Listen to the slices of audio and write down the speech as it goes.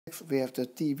Next, we have the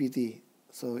DVD.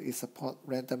 So it supports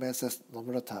random access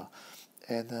non-volatile.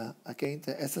 And again,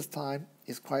 the access time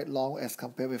is quite long as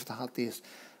compared with the hard disk.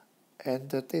 And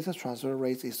the data transfer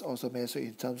rate is also measured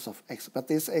in terms of X, but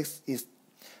this X is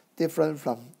different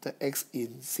from the X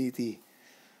in CD.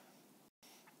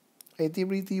 A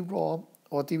DVD-ROM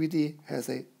or DVD has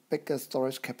a bigger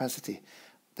storage capacity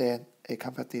than a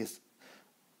compact disk.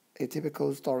 A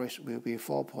typical storage will be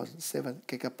 4.7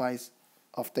 gigabytes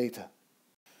of data.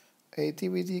 A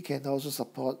DVD can also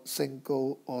support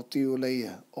single or dual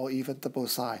layer or even double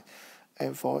side,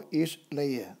 and for each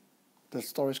layer, the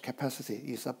storage capacity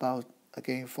is about,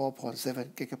 again, 4.7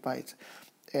 gigabytes.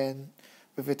 And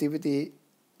with a DVD,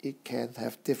 it can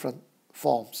have different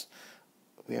forms.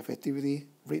 We have a DVD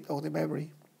read-only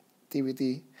memory,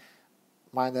 DVD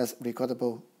minus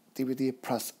recordable, DVD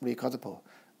plus recordable,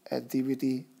 and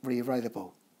DVD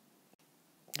rewritable.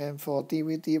 And for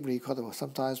DVD recordable,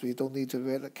 sometimes we don't need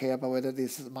to care about whether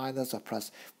this is minus or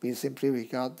plus. We simply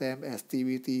regard them as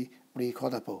DVD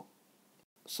recordable.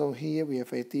 So here we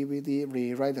have a DVD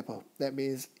rewritable. That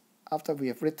means after we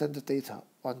have written the data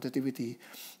on the DVD,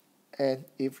 and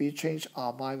if we change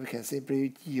our mind, we can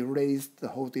simply erase the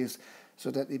whole disk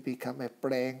so that it becomes a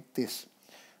blank disk.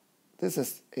 This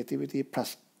is a DVD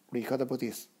plus recordable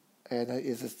disk, and it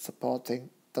is supporting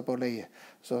double layer,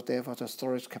 so therefore the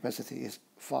storage capacity is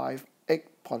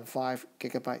 8.5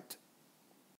 gigabytes.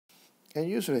 And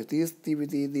usually these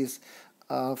DVD disks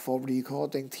are for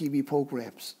recording TV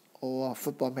programs or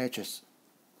football matches.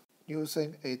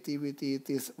 Using a DVD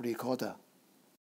disc recorder,